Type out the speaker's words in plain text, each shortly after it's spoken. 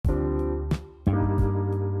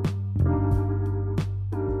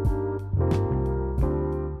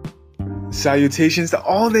Salutations to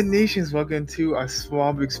all the nations. Welcome to a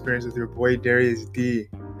Swab Experience with your boy Darius D,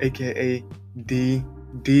 aka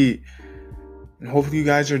DD. And hopefully you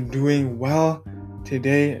guys are doing well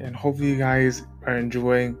today, and hopefully you guys are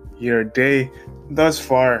enjoying your day thus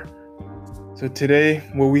far. So today,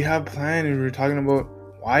 what we have planned is we're talking about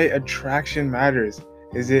why attraction matters.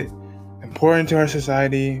 Is it important to our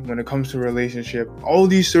society when it comes to relationship? All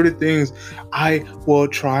these sort of things. I will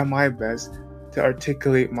try my best to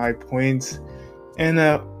articulate my points in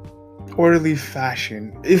a orderly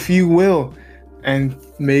fashion, if you will, and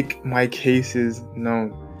make my cases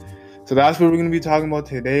known. So that's what we're going to be talking about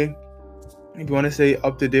today. If you want to stay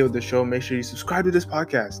up to date with the show, make sure you subscribe to this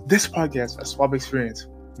podcast, A Swab Experience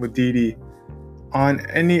with DD, on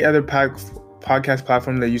any other podcast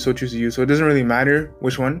platform that you so choose to use. So it doesn't really matter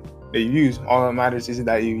which one that you use. All that matters is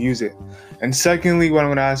that you use it. And secondly, what I'm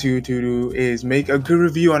going to ask you to do is make a good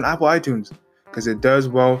review on Apple iTunes, because it does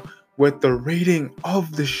well with the rating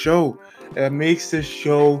of the show. It makes the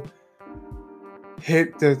show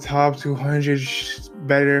hit the top 200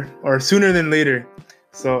 better or sooner than later.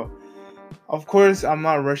 So, of course, I'm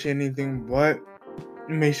not rushing anything, but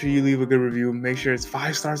make sure you leave a good review. Make sure it's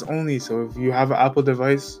 5 stars only. So if you have an Apple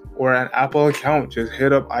device or an Apple account, just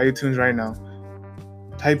hit up iTunes right now.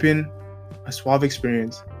 Type in A Swab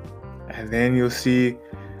Experience, and then you'll see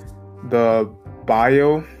the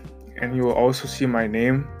bio, and you will also see my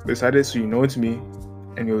name beside it, so you know it's me.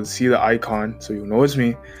 And you'll see the icon, so you know it's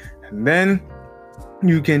me. And then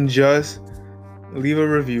you can just leave a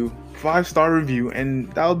review, 5-star review,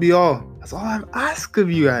 and that'll be all. That's all I ask of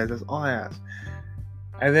you guys. That's all I ask.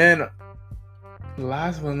 And then,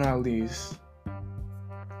 last but not least,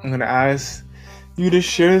 I'm gonna ask you to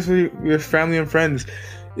share this with your family and friends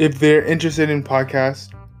if they're interested in podcasts,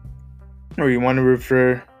 or you want to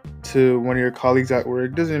refer to one of your colleagues at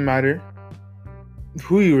work. Doesn't matter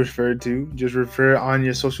who you refer to, just refer on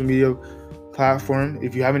your social media platform.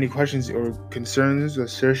 If you have any questions or concerns,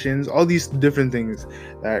 assertions, all these different things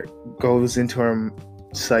that goes into our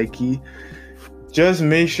psyche, just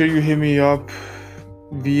make sure you hit me up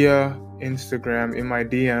via Instagram in my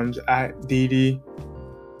DMs at DD.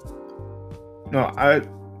 No, I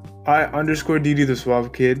underscore DD the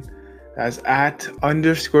Suave Kid. That's at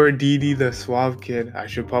underscore DD the Suave Kid. I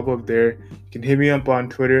should pop up there. You can hit me up on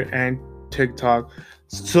Twitter and TikTok.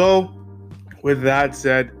 So, with that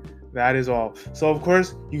said, that is all. So, of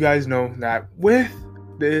course, you guys know that with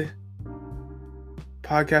the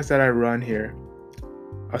podcast that I run here,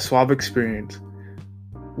 A Swab Experience,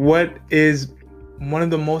 what is one of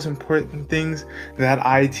the most important things that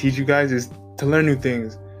I teach you guys is to learn new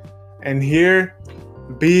things. And here,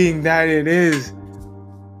 being that it is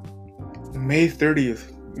May 30th.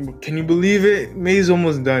 Can you believe it? May is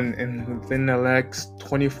almost done within the next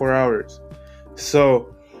 24 hours.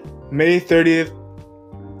 So, May 30th,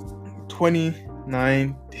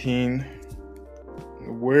 2019.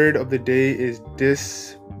 The word of the day is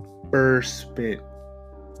disbursement.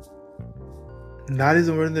 That is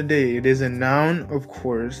the word of the day. It is a noun, of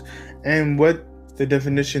course. And what the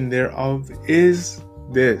definition thereof is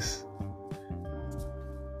this: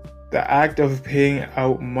 the act of paying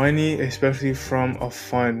out money, especially from a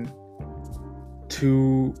fund,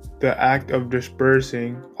 to the act of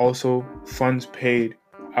dispersing, also funds paid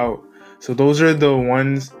out. So those are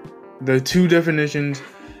the two definitions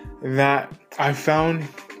that I found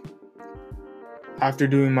after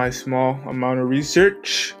doing my small amount of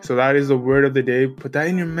research. So that is the word of the day. Put that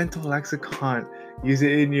in your mental lexicon. Use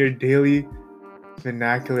it in your daily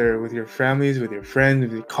vernacular with your families, with your friends,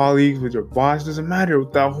 with your colleagues, with your boss. Doesn't matter.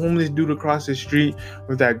 With that homeless dude across the street,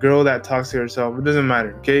 with that girl that talks to herself. It doesn't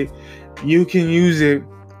matter, okay? You can use it,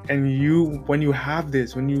 and when you have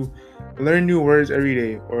this, when you learn new words every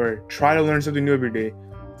day or try to learn something new every day,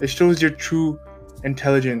 it shows your true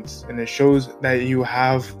intelligence, and it shows that you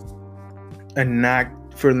have a knack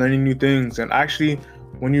for learning new things. And actually,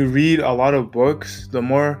 when you read a lot of books, the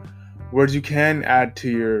more words you can add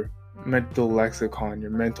to your mental lexicon, your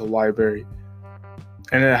mental library.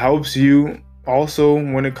 And it helps you also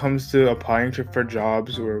when it comes to applying for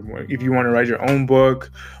jobs, or if you want to write your own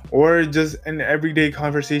book, or just an everyday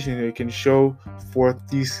conversation. It can show forth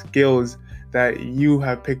these skills that you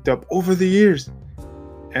have picked up over the years.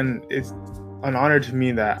 And it's an honor to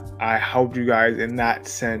me that I helped you guys in that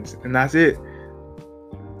sense. And that's it.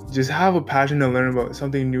 Just have a passion to learn about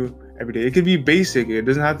something new every day. It could be basic. It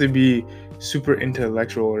doesn't have to be super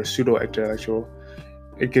intellectual or pseudo-intellectual.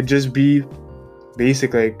 It could just be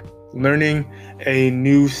basic, like learning a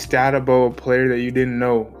new stat about a player that you didn't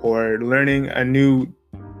know, or learning a new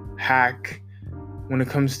hack when it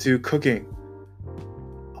comes to cooking.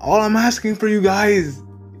 All I'm asking for you guys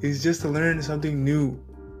is just to learn something new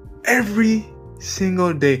every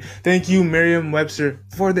single day. Thank you, Merriam-Webster,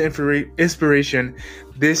 for the inspiration.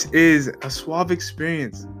 This is a suave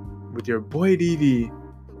experience with your boy DD,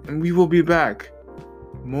 and we will be back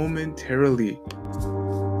momentarily.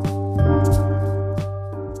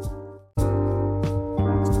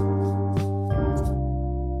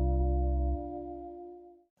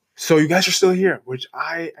 So you guys are still here, which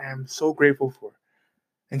I am so grateful for.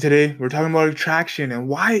 And today we're talking about attraction and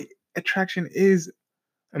why attraction is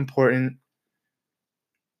important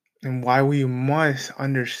and why we must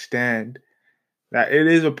understand that it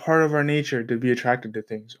is a part of our nature to be attracted to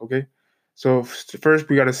things, okay? So first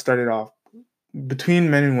we got to start it off. Between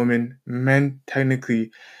men and women, men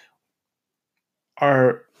technically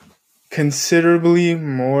are considerably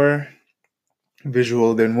more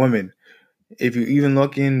visual than women. If you even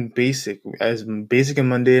look in as basic and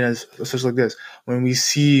mundane as such like this, when we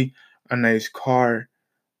see a nice car,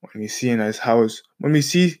 when we see a nice house, when we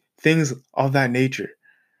see things of that nature,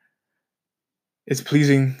 it's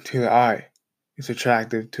pleasing to the eye. It's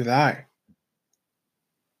attractive to the eye.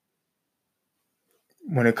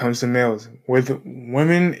 When it comes to males, with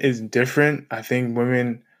women is different. I think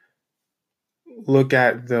women look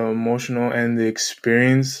at the emotional and the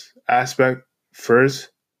experience aspect first.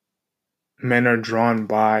 Men are drawn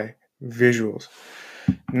by visuals.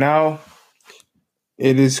 Now,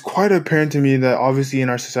 it is quite apparent to me that obviously in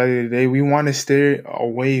our society today, we want to stay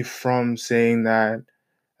away from saying that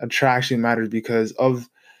attraction matters because of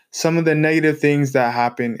some of the negative things that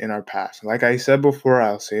happen in our past. Like I said before,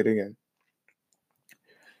 I'll say it again.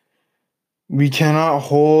 We cannot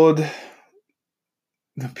hold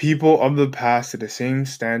the people of the past to the same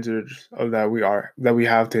standards of that we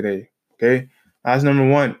have today. Okay? That's number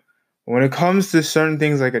one. When it comes to certain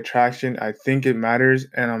things like attraction, I think it matters,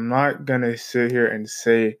 and I'm not gonna sit here and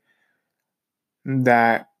say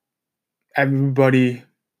that everybody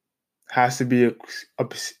has to be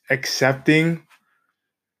accepting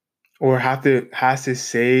or has to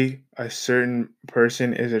say a certain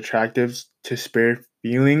person is attractive to spare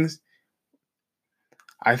feelings.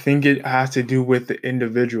 I think it has to do with the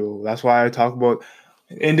individual. That's why I talk about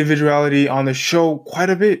individuality on the show quite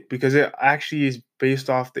a bit because it actually is based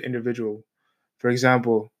off the individual. For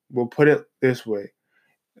example, we'll put it this way.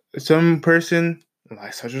 Some person,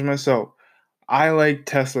 like such as myself, I like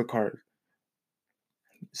Tesla cars.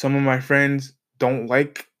 Some of my friends don't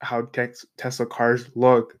like how Tesla cars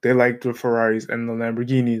look. They like the Ferraris and the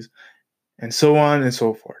Lamborghinis and so on and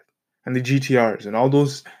so forth. And the GTRs and all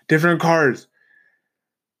those different cars.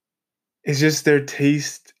 It's just their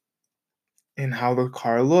taste in how the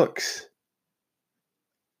car looks.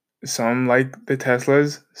 Some like the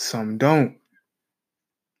Teslas, some don't.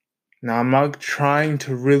 Now, I'm not trying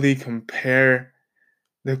to really compare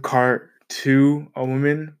the car to a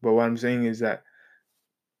woman, but what I'm saying is that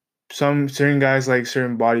some certain guys like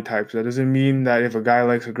certain body types. That doesn't mean that if a guy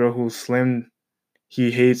likes a girl who's slim,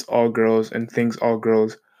 he hates all girls and thinks all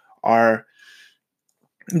girls are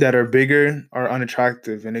that are bigger are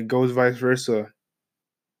unattractive, and it goes vice versa.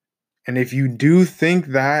 And if you do think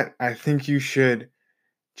that, I think you should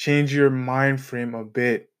change your mind frame a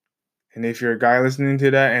bit. And if you're a guy listening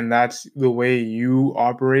to that and that's the way you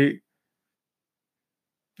operate,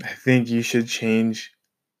 I think you should change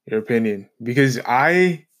your opinion. Because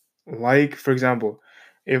I like, for example,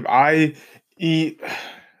 if I eat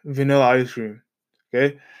vanilla ice cream,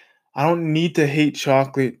 okay, I don't need to hate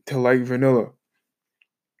chocolate to like vanilla.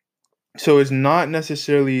 So it's not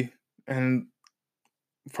necessarily, and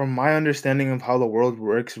from my understanding of how the world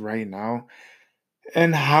works right now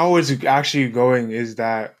and how it's actually going, is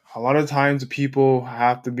that a lot of times people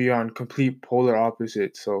have to be on complete polar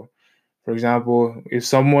opposites. So, for example, if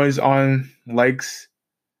someone's on likes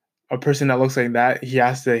a person that looks like that, he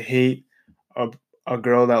has to hate a, a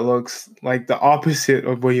girl that looks like the opposite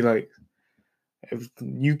of what he likes. If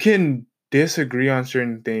you can disagree on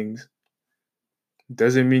certain things,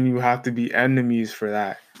 doesn't mean you have to be enemies for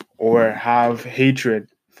that or have hatred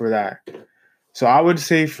for that. So I would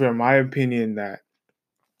say, for my opinion, that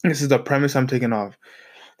this is the premise I'm taking off.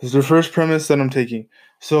 This is the first premise that I'm taking.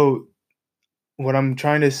 So what I'm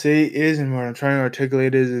trying to say is, and what I'm trying to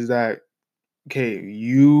articulate is that okay,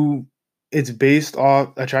 it's based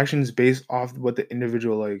off attraction is based off what the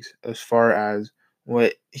individual likes as far as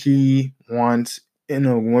what he wants in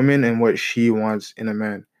a woman and what she wants in a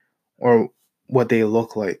man or what they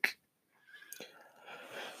look like.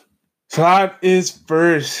 So that is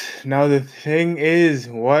first. Now the thing is,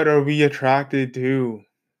 what are we attracted to?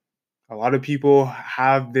 A lot of people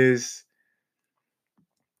have this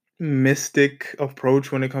mystic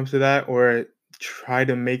approach when it comes to that, or try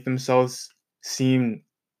to make themselves seem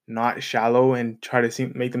not shallow and try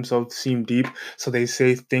to make themselves seem deep. So they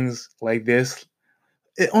say things like this.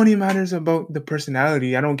 It only matters about the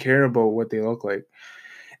personality. I don't care about what they look like.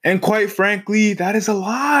 And quite frankly, that is a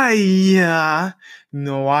lie. Yeah.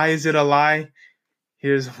 No, why is it a lie?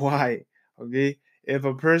 Here's why. Okay. If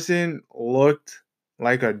a person looked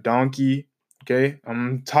like a donkey, okay,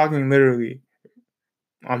 I'm talking literally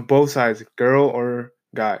on both sides, girl or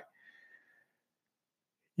guy,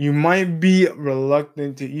 you might be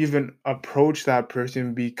reluctant to even approach that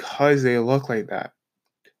person because they look like that.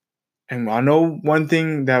 And I know one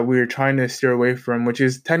thing that we're trying to steer away from, which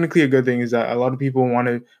is technically a good thing, is that a lot of people want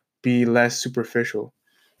to be less superficial.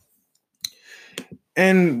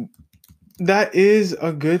 And that is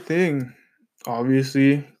a good thing.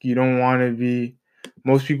 Obviously,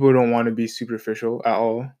 most people don't want to be superficial at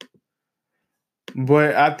all.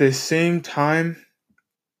 But at the same time,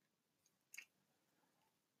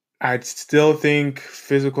 I'd still think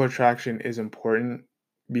physical attraction is important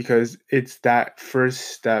because it's that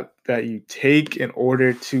first step that you take in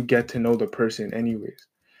order to get to know the person, anyways.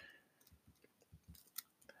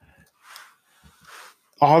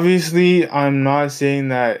 Obviously, I'm not saying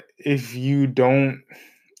that if he doesn't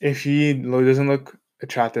look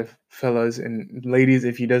attractive, fellas and ladies,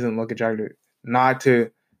 if he doesn't look attractive, not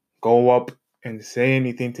to go up and say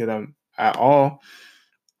anything to them at all.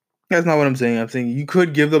 That's not what I'm saying. I'm saying you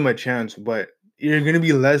could give them a chance, but you're going to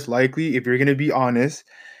be less likely, if you're going to be honest,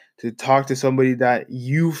 to talk to somebody that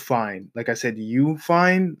you find, like I said, you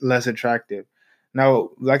find less attractive. Now,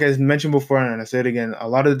 like I mentioned before, and I said again, a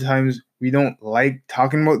lot of the times we don't like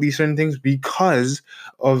talking about these certain things because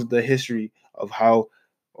of the history of how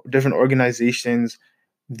different organizations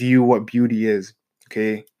view what beauty is.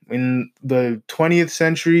 Okay. In the 20th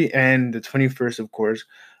century and the 21st, of course,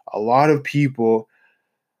 a lot of people,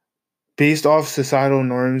 based off societal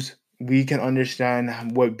norms, we can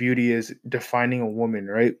understand what beauty is defining a woman,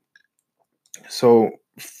 right? So,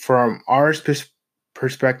 from our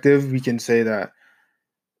perspective, we can say that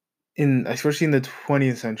especially in the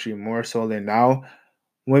 20th century, more so than now,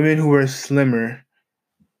 women who were slimmer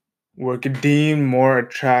were deemed more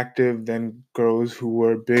attractive than girls who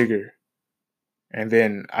were bigger. And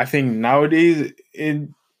then I think nowadays it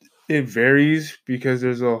varies because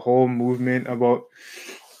there's a whole movement about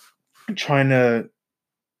trying to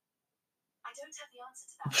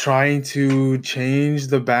change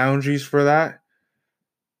the boundaries for that.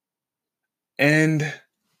 And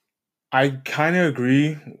I kind of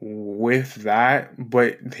agree with that,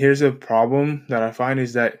 but here's a problem that I find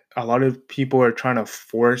is that a lot of people are trying to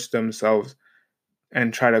force themselves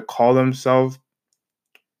and try to call themselves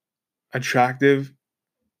attractive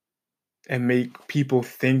and make people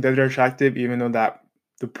think that they're attractive, even though that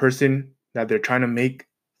the person that they're trying to make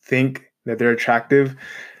think that they're attractive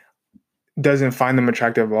doesn't find them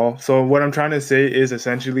attractive at all. So what I'm trying to say is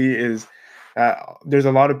essentially is that there's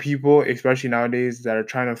a lot of people, especially nowadays, that are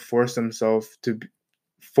trying to force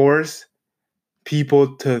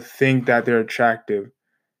people to think that they're attractive.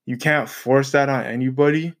 You can't force that on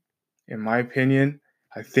anybody, in my opinion.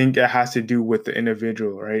 I think it has to do with the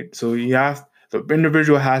individual, right? So the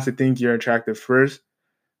individual has to think you're attractive first.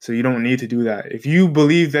 So you don't need to do that. If you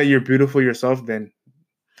believe that you're beautiful yourself, then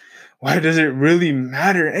why does it really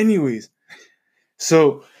matter anyways?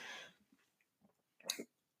 So,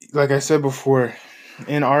 like I said before,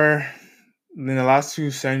 in the last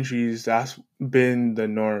 2 centuries, that's been the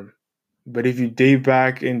norm. But if you date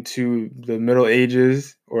back into the Middle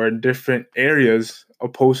Ages or different areas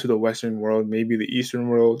opposed to the Western world, maybe the Eastern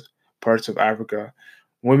world, parts of Africa,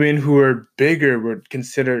 women who were bigger were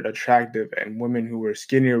considered attractive, and women who were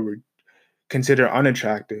skinnier were considered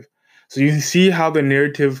unattractive. So you can see how the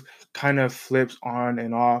narrative kind of flips on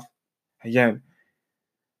and off again.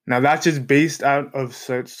 Now that's just based out of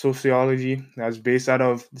sociology. That's based out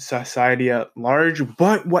of society at large.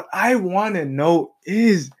 But what I want to know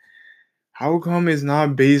is, how come it's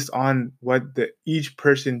not based on what each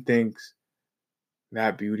person thinks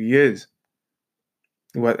that beauty is,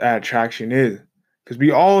 what that attraction is? Because we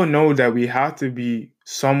all know that we have to be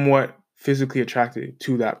somewhat physically attracted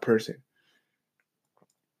to that person.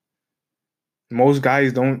 Most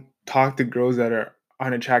guys don't talk to girls that are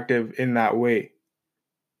unattractive in that way,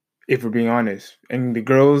 if we're being honest. And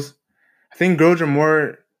I think girls are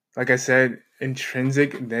more, like I said,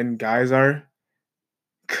 intrinsic than guys are.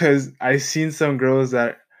 Because I've seen some girls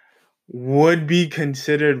that would be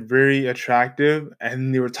considered very attractive,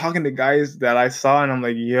 and they were talking to guys that I saw, and I'm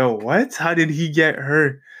like, yo, what? How did he get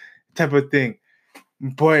her? Type of thing.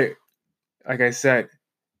 But like I said,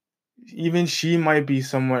 even she might be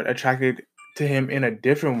somewhat attracted to him in a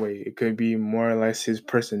different way. It could be more or less his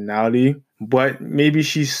personality, but maybe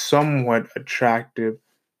she's somewhat attractive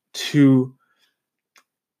to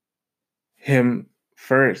him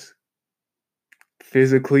first.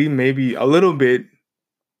 Physically, maybe a little bit,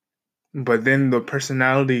 but then the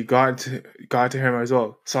personality got to him as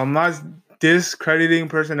well. So I'm not discrediting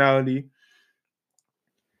personality.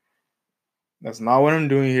 That's not what I'm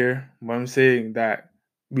doing here. But I'm saying that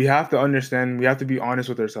we have to understand, we have to be honest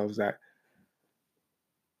with ourselves that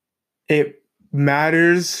it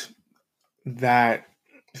matters, that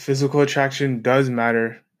physical attraction does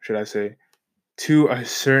matter, should I say, to a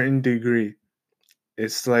certain degree.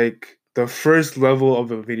 It's like the first level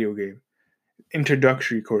of a video game,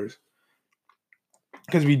 introductory course.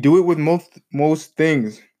 Because we do it with most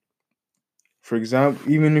things. For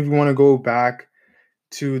example, even if you want to go back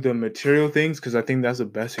to the material things, because I think that's the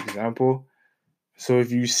best example. So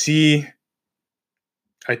if you see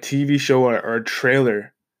a TV show or a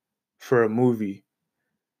trailer for a movie,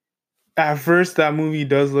 at first that movie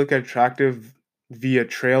does look attractive via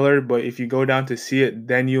trailer, but if you go down to see it,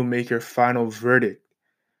 then you'll make your final verdict.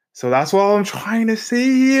 So that's what I'm trying to say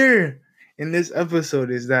here in this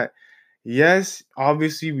episode is that yes,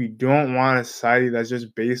 obviously we don't want a society that's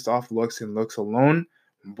just based off looks and looks alone,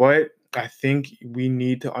 but I think we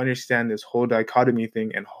need to understand this whole dichotomy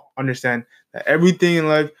thing and understand that everything in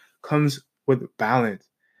life comes with balance.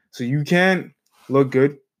 So you can't look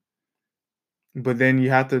good, but then you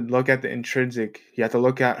have to look at the intrinsic. You have to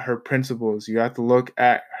look at her principles. You have to look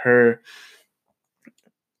at her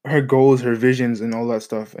goals, her visions, and all that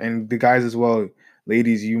stuff. And the guys as well,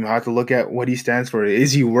 ladies, you have to look at what he stands for.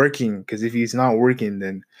 Is he working? Because if he's not working,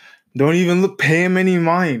 then don't even pay him any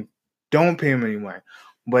mind. Don't pay him any mind.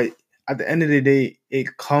 But at the end of the day,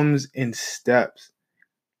 it comes in steps.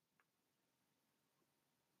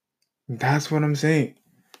 That's what I'm saying.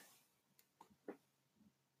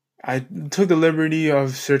 I took the liberty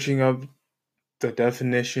of searching up the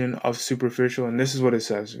definition of superficial, and this is what it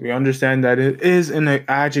says. We understand that it is an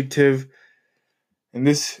adjective, and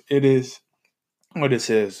this it is what it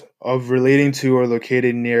says of relating to or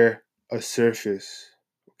located near a surface.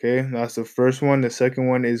 Okay, that's the first one. The second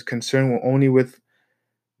one is concerned only with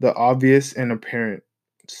the obvious and apparent.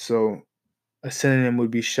 So a synonym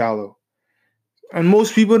would be shallow. And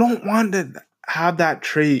most people don't want to have that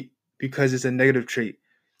trait because it's a negative trait.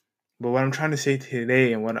 But what I'm trying to say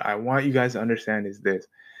today and what I want you guys to understand is this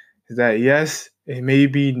is that yes, it may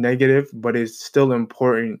be negative, but it's still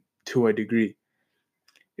important to a degree.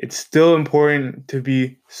 It's still important to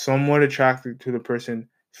be somewhat attracted to the person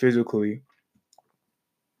physically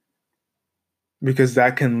because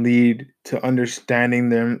that can lead to understanding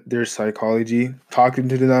their psychology, talking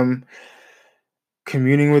to them,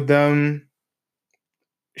 communing with them,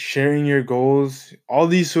 sharing your goals, all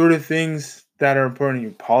these sort of things that are important to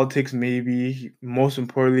you. Politics, maybe most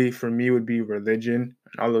importantly for me would be religion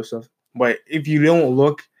and all those stuff. But if you don't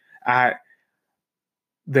look at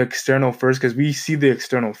the external first, because we see the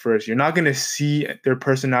external first, you're not going to see their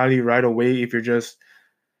personality right away if you're just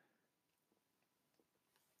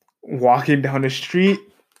walking down the street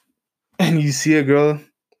and you see a girl,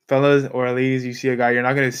 fellas or ladies, you see a guy, you're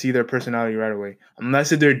not going to see their personality right away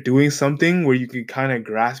unless if they're doing something where you can kind of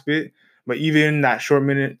grasp it. But even in that short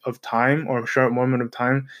minute of time or short moment of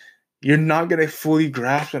time, you're not going to fully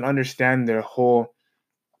grasp and understand their whole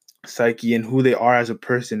psyche and who they are as a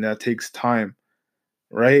person. That takes time,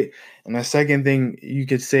 right? And the second thing you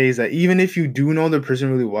could say is that even if you do know the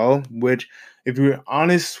person really well, which if we're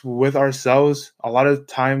honest with ourselves, a lot of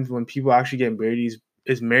times when people actually get married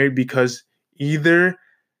is married because either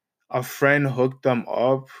a friend hooked them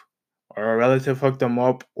up or a relative hooked them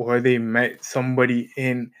up or they met somebody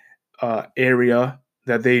in area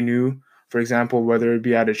that they knew, for example, whether it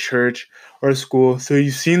be at a church or a school. So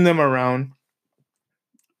you've seen them around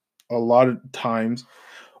a lot of times,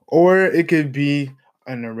 or it could be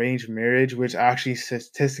an arranged marriage, which actually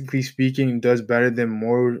statistically speaking does better than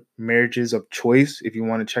more marriages of choice. If you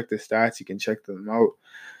want to check the stats, you can check them out.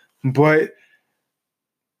 But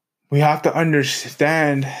we have to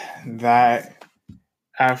understand that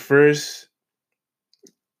at first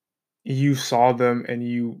you saw them and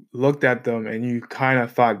you looked at them and you kind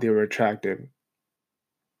of thought they were attractive.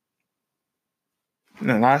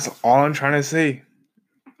 And that's all I'm trying to say.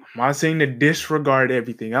 I'm not saying to disregard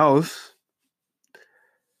everything else,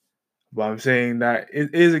 but I'm saying that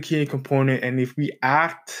it is a key component. And if we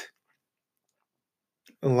act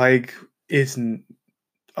like it's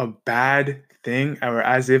a bad thing or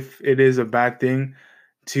as if it is a bad thing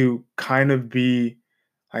to kind of be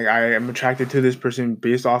Like, I am attracted to this person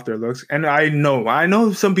based off their looks. And I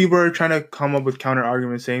know some people are trying to come up with counter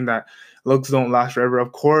arguments saying that looks don't last forever.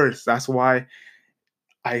 Of course, that's why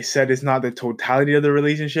I said it's not the totality of the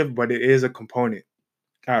relationship, but it is a component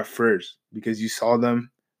at first, because you saw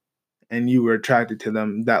them and you were attracted to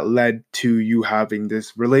them, that led to you having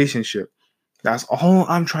this relationship. That's all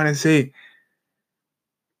I'm trying to say.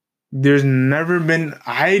 There's never been,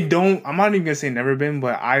 I'm not even gonna say never been,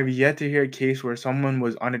 but I've yet to hear a case where someone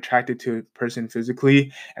was unattracted to a person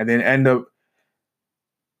physically and then end up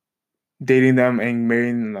dating them and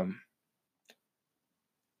marrying them.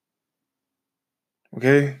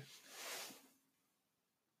 Okay?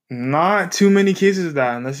 Not too many cases of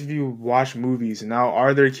that, unless if you watch movies. Now,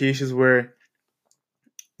 are there cases where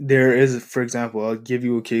there is, for example, I'll give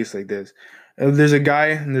you a case like this. There's a guy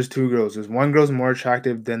and there's two girls. There's one girl's more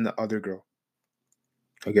attractive than the other girl.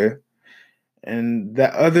 Okay? And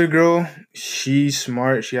that other girl, she's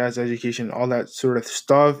smart, she has education, all that sort of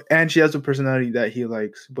stuff, and she has a personality that he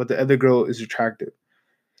likes. But the other girl is attractive.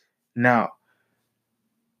 Now,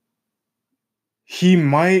 he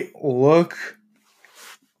might look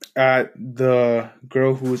at the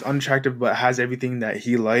girl who is unattractive but has everything that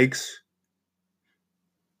he likes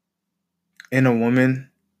in a woman,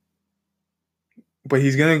 but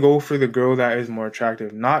he's gonna go for the girl that is more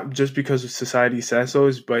attractive, not just because society says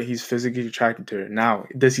so, but he's physically attracted to her. Now,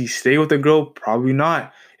 does he stay with the girl? Probably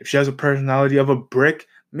not. If she has a personality of a brick,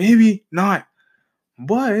 maybe not.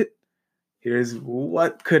 But here's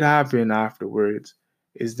what could happen afterwards,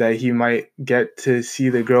 is that he might get to see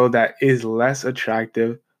the girl that is less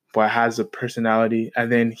attractive but has a personality,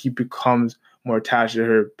 and then he becomes more attached to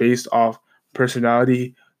her based off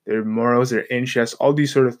personality, their morals, their interests, all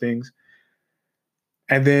these sort of things.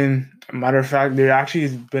 And then, matter of fact, there actually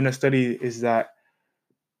has been a study is that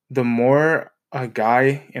the more a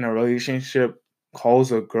guy in a relationship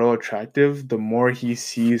calls a girl attractive, the more he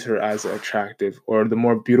sees her as attractive, or the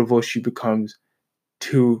more beautiful she becomes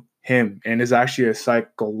to him. And it's actually a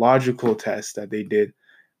psychological test that they did.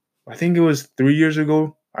 I think it was 3 years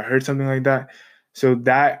ago. I heard something like that. So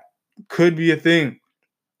that could be a thing.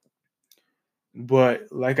 But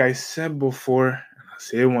like I said before, I'll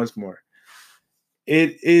say it once more.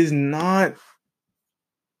 It is not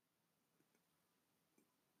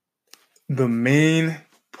the main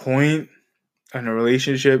point in a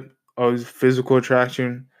relationship of physical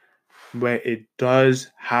attraction, but it does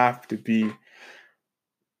have to be,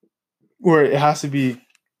 or it has to be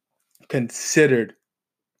considered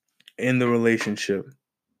in the relationship.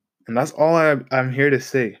 And that's all I'm here to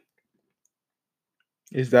say,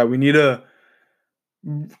 is that we need to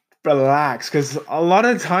relax, because a lot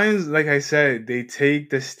of times, like I said, they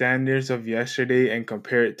take the standards of yesterday and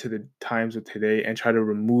compare it to the times of today and try to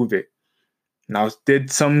remove it. Now,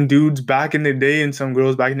 did some dudes back in the day and some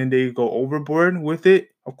girls back in the day go overboard with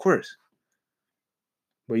it? Of course.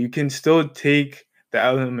 But you can still take the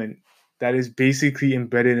element that is basically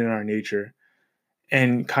embedded in our nature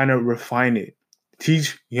and kind of refine it.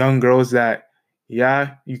 Teach young girls that,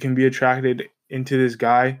 yeah, you can be attracted into this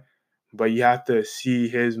guy, but you have to see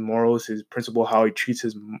his morals, his principle, how he treats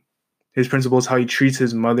his principles, how he treats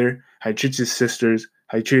his mother, how he treats his sisters,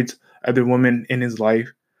 how he treats other women in his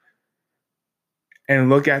life, and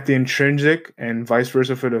look at the intrinsic, and vice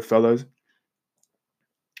versa for the fellas.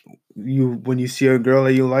 When you see a girl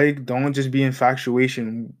that you like, don't just be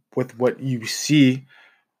infatuation with what you see,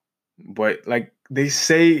 but like they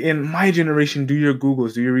say in my generation, do your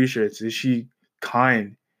Googles, do your research. Is she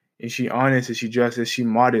kind? Is she honest? Is she just? Is she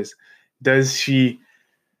modest? Does she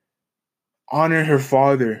honor her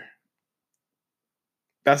father?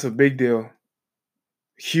 That's a big deal.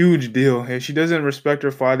 Huge deal. If she doesn't respect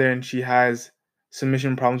her father and she has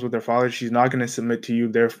submission problems with her father, she's not going to submit to you.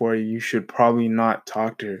 Therefore, you should probably not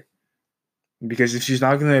talk to her. Because if she's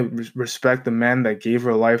not going to respect the man that gave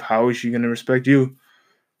her life, how is she going to respect you?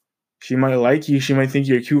 She might like you. She might think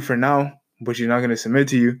you're cute for now, but she's not going to submit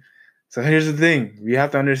to you. So here's the thing. We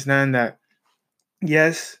have to understand that,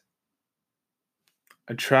 yes,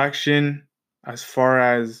 attraction, as far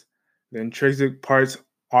as the intrinsic parts,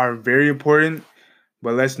 are very important,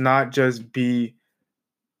 but let's not just be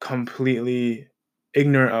completely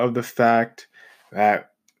ignorant of the fact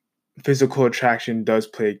that physical attraction does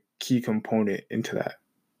play a key component into that.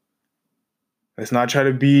 Let's not try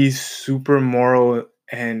to be super moral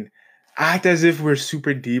and act as if we're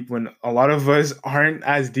super deep when a lot of us aren't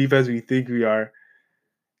as deep as we think we are.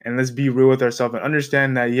 And let's be real with ourselves and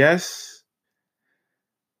understand that, yes,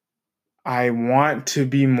 I want to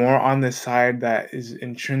be more on the side that is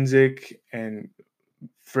intrinsic and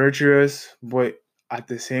virtuous, but at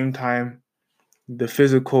the same time, the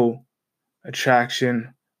physical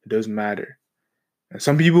attraction It does matter. And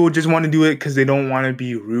some people just want to do it because they don't want to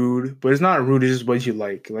be rude, but it's not rude. It's just what you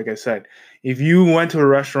like. Like I said, if you went to a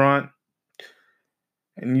restaurant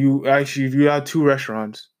and if you had two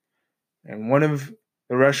restaurants and one of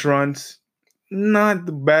the restaurants, not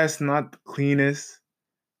the best, not the cleanest,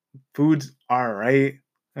 food's all right,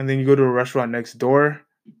 and then you go to a restaurant next door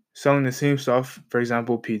selling the same stuff, for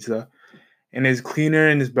example, pizza, and it's cleaner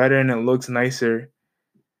and it's better and it looks nicer,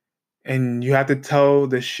 and you have to tell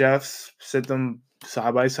the chefs, sit them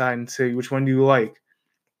side by side and say, which one do you like?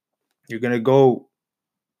 You're going to go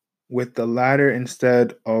with the latter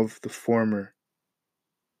instead of the former.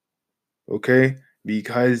 Okay?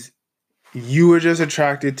 Because you were just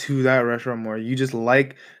attracted to that restaurant more. You just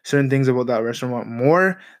like certain things about that restaurant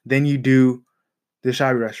more than you do the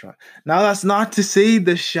shabby restaurant. Now, that's not to say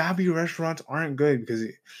the shabby restaurants aren't good, because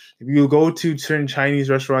if you go to certain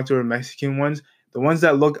Chinese restaurants or Mexican ones, the ones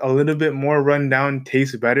that look a little bit more run down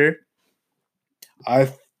taste better.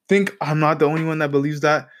 I think I'm not the only one that believes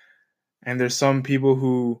that. And there's some people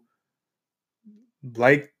who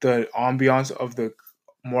like the ambiance of the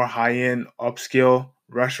more high-end upscale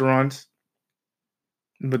restaurants,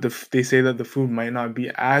 but they say that the food might not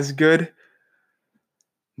be as good.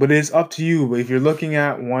 But it's up to you. But if you're looking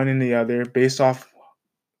at one and the other based off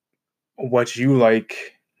what you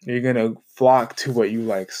like, you're gonna flock to what you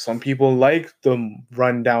like. Some people like the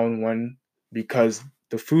rundown one because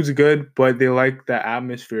the food's good, but they like the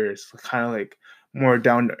atmosphere. It's kind of like more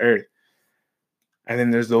down to earth. And then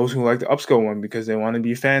there's those who like the upscale one because they want to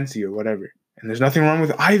be fancy or whatever. And there's nothing wrong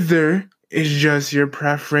with either. It's just your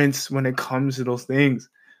preference when it comes to those things.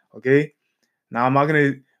 Okay? Now, I'm not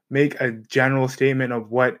going to make a general statement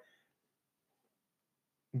of what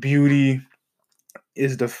beauty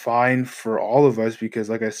is defined for all of us because,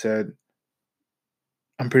 like I said,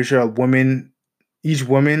 I'm pretty sure each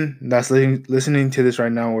woman that's listening to this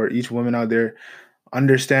right now, or each woman out there,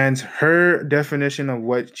 understands her definition of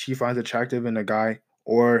what she finds attractive in a guy,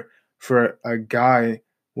 or for a guy,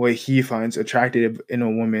 what he finds attractive in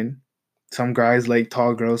a woman. Some guys like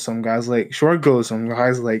tall girls, some guys like short girls, some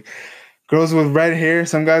guys like girls with red hair,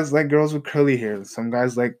 some guys like girls with curly hair, some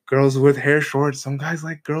guys like girls with hair short, some guys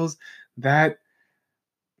like girls that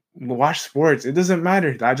watch sports. It doesn't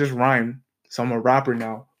matter. That just rhymed. So I'm a rapper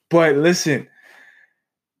now. But listen,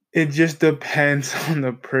 it just depends on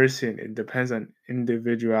the person. It depends on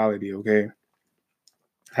individuality, okay?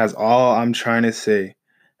 That's all I'm trying to say.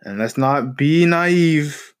 And let's not be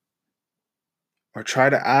naive or try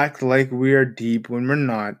to act like we are deep when we're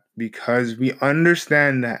not, because we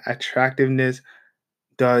understand that attractiveness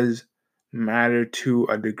does matter to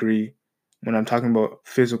a degree when I'm talking about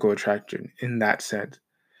physical attraction in that sense.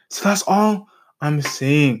 So that's all I'm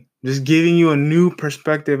saying. Just giving you a new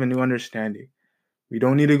perspective, a new understanding. We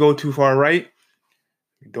don't need to go too far right.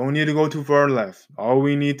 We don't need to go too far left. All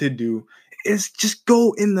we need to do is just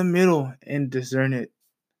go in the middle and discern it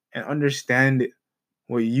and understand it.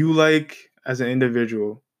 What you like as an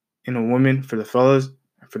individual in a woman for the fellas,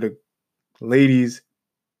 and for the ladies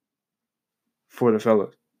for the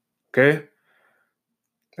fellas. Okay?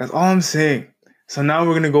 That's all I'm saying. So now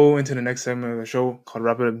we're gonna go into the next segment of the show called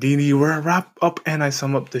Wrap It Up DD, where I wrap up and I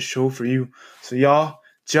sum up the show for you. So y'all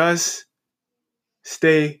just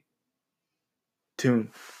stay tuned.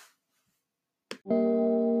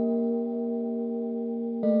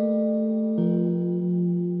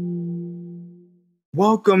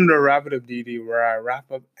 Welcome to Wrap It Up DD, where I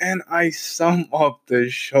wrap up and I sum up the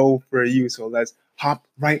show for you. So let's hop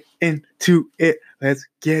right into it. Let's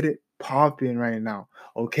get it popping right now.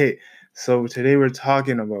 Okay, so today we're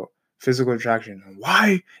talking about physical attraction and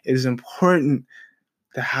why it is important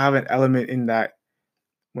to have an element in that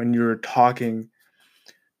when you're talking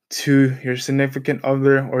to your significant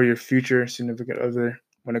other or your future significant other,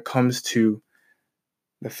 when it comes to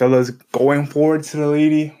the fellas going forward to the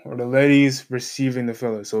lady or the ladies receiving the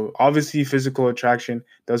fella. So obviously physical attraction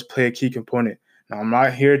does play a key component. Now, I'm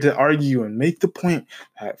not here to argue and make the point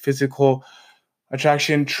that physical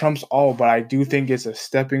attraction trumps all, but I do think it's a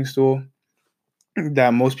stepping stool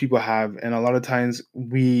that most people have. And a lot of times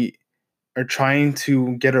we are trying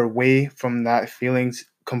to get away from that feelings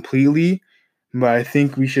completely, but I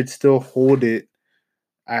think we should still hold it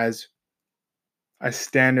as a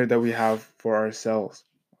standard that we have for ourselves.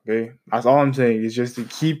 Okay, that's all I'm saying. Is just to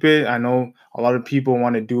keep it. I know a lot of people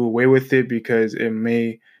want to do away with it because it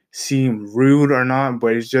may seem rude or not,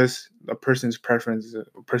 but it's just a person's preference,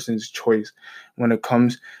 a person's choice when it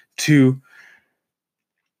comes to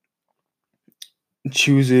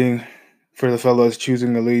choosing for the fellas,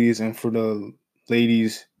 choosing the ladies, and for the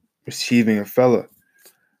ladies receiving a fella.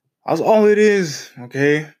 That's all it is.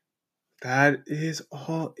 Okay, That is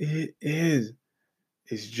all it is.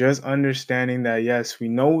 It's just understanding that, yes, we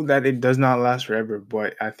know that it does not last forever,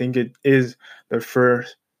 but I think it is the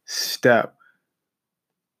first step.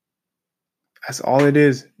 That's all it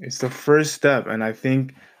is. It's the first step. And I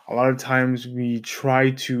think a lot of times we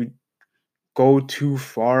try to go too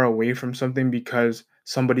far away from something because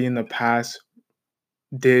somebody in the past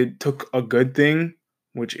took a good thing,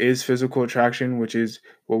 which is physical attraction, which is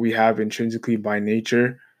what we have intrinsically by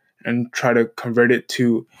nature, and try to convert it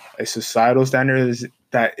to a societal standard, is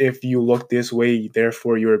that if you look this way,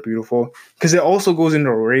 therefore you're beautiful. Because it also goes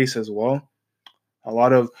into race as well. A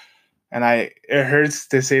lot of, and it hurts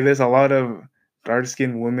to say this, a lot of dark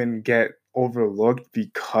skinned women get overlooked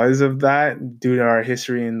because of that due to our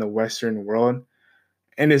history in the Western world.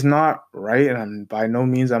 And it's not right, and by no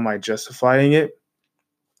means am I justifying it.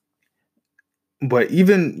 But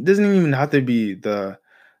even doesn't even have to be the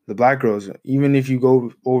black girls. Even if you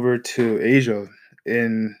go over to Asia,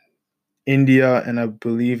 in India, and I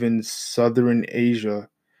believe in Southern Asia,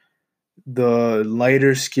 the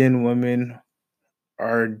lighter skinned women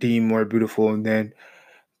are deemed more beautiful than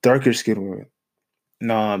darker skinned women.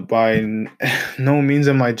 Nah, by no means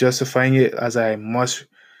am I justifying it, as I must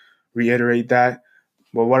reiterate that.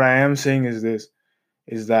 But what I am saying is this: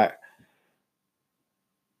 is that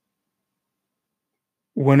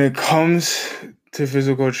when it comes to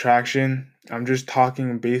physical attraction, I'm just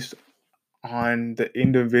talking based on the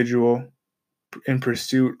individual in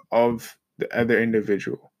pursuit of the other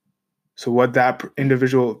individual. So, what that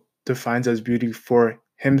individual defines as beauty for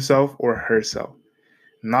himself or herself,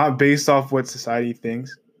 not based off what society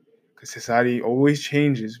thinks, because society always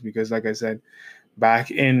changes. Because, like I said,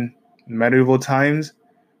 back in medieval times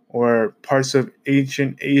or parts of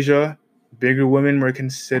ancient Asia, bigger women were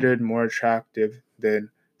considered more attractive than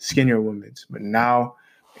skinnier women. But now,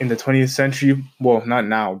 in the 20th century, well, not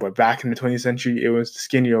now, but back in the 20th century, it was the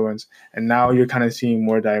skinnier ones. And now you're kind of seeing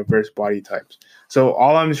more diverse body types. So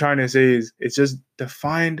all I'm trying to say is it's just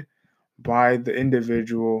defined by the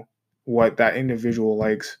individual, what that individual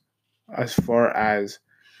likes as far as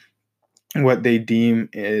what they deem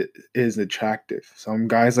is attractive. Some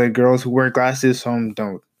guys like girls who wear glasses, some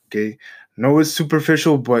don't. Okay. No, it's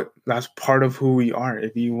superficial, but that's part of who we are.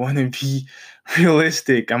 If you want to be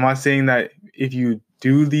realistic, I'm not saying that if you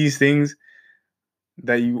do these things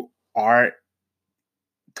that you are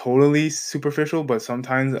totally superficial, but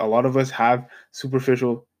sometimes a lot of us have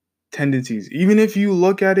superficial tendencies. Even if you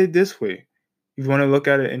look at it this way, you want to look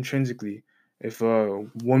at it intrinsically. If a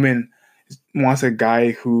woman wants a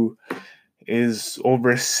guy who is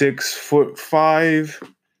over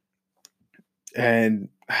 6'5" and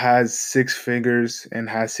has six figures and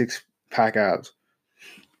has six pack abs,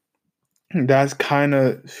 that's kind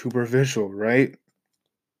of superficial, right?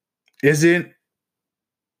 Isn't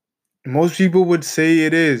most people would say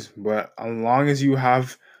it is, but as long as you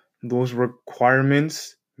have those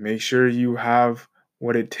requirements, make sure you have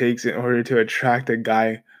what it takes in order to attract a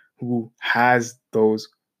guy who has those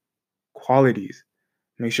qualities.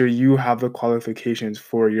 Make sure you have the qualifications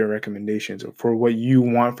for your recommendations or for what you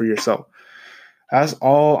want for yourself. That's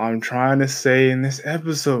all I'm trying to say in this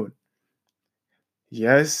episode.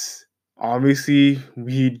 Yes, obviously,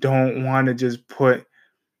 we don't want to just put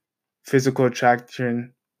physical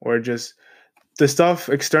attraction or just the stuff,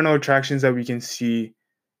 external attractions that we can see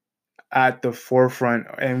at the forefront,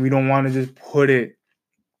 and we don't want to just put it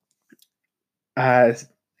as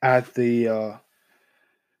at the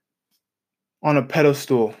on a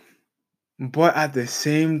pedestal. But at the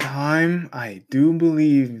same time, I do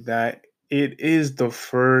believe that it is the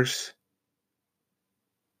first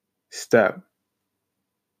step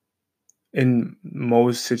in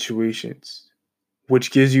most situations,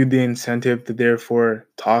 which gives you the incentive to therefore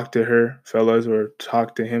talk to her, fellas, or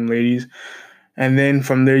talk to him, ladies. And then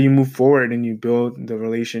from there, you move forward and you build the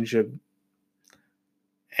relationship.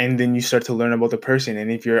 And then you start to learn about the person. And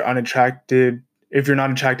if you're unattracted, if you're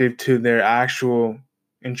not attracted to their actual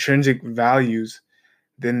intrinsic values,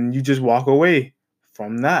 then you just walk away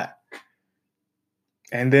from that.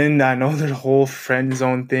 And then I know there's a whole friend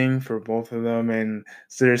zone thing for both of them. And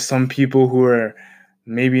so there's some people who are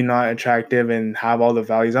maybe not attractive and have all the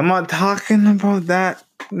values. I'm not talking about that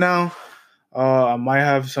now. I might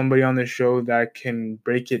have somebody on the show that can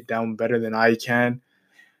break it down better than I can.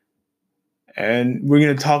 And we're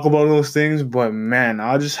going to talk about those things. But man,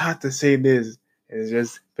 I'll just have to say this. It's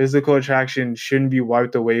just physical attraction shouldn't be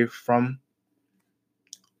wiped away from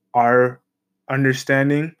our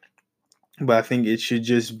understanding. But I think it should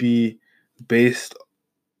just be based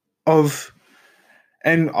of,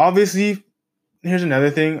 and obviously, here's another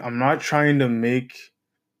thing. I'm not trying to make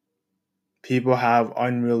people have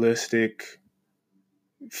unrealistic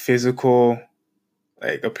physical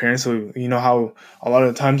like appearance. So you know how a lot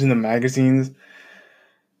of times in the magazines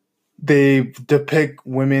they depict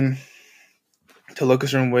women to look a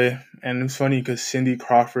certain way. And it's funny because Cindy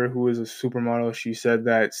Crawford, who is a supermodel, she said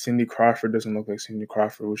that Cindy Crawford doesn't look like Cindy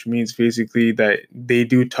Crawford, which means basically that they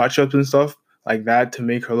do touch ups and stuff like that to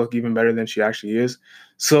make her look even better than she actually is.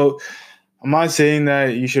 So I'm not saying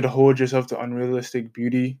that you should hold yourself to unrealistic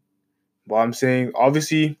beauty, but I'm saying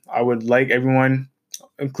obviously I would like everyone,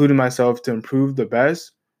 including myself, to improve the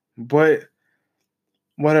best. But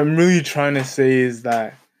what I'm really trying to say is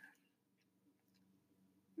that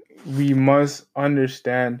we must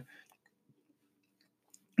understand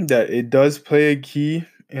that it does play a key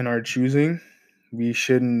in our choosing. We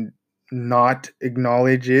shouldn't not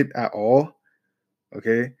acknowledge it at all.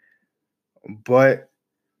 Okay. But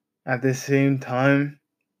at the same time,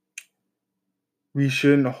 we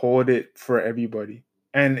shouldn't hold it for everybody.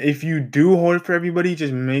 And if you do hold it for everybody,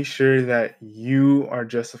 just make sure that you are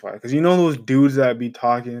justified. Because you know those dudes that be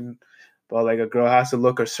talking about like a girl has to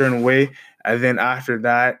look a certain way, and then after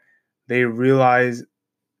that, they realize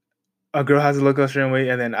a girl has to look a certain way,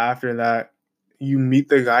 and then after that, you meet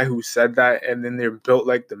the guy who said that, and then they're built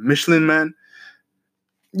like the Michelin Man.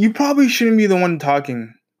 You probably shouldn't be the one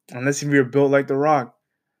talking, unless if you're built like the Rock.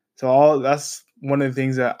 So all that's one of the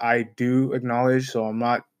things that I do acknowledge. So I'm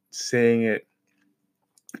not saying it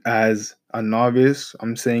as a novice.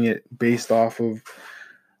 I'm saying it based off of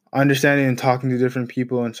understanding and talking to different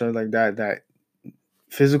people and stuff like that. That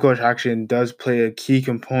physical attraction does play a key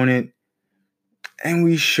component, and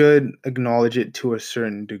we should acknowledge it to a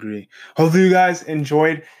certain degree. Hopefully, you guys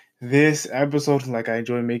enjoyed this episode like I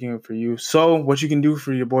enjoyed making it for you. So, what you can do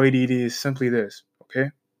for your boy DD is simply this,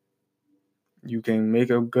 okay? You can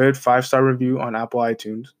make a good 5-star review on Apple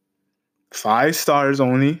iTunes. 5 stars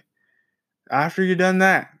only. After you're done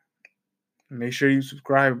that, make sure you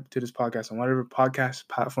subscribe to this podcast on whatever podcast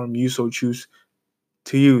platform you so choose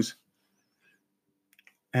to use.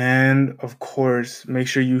 And of course, make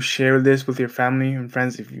sure you share this with your family and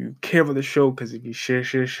friends if you care about the show. Because if you share,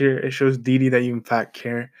 it shows Didi that you in fact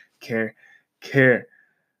care.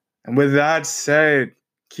 And with that said,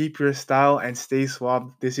 keep your style and stay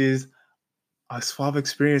suave. This is a suave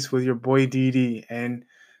experience with your boy Didi, and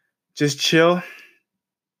just chill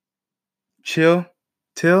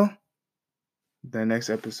till the next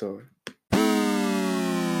episode.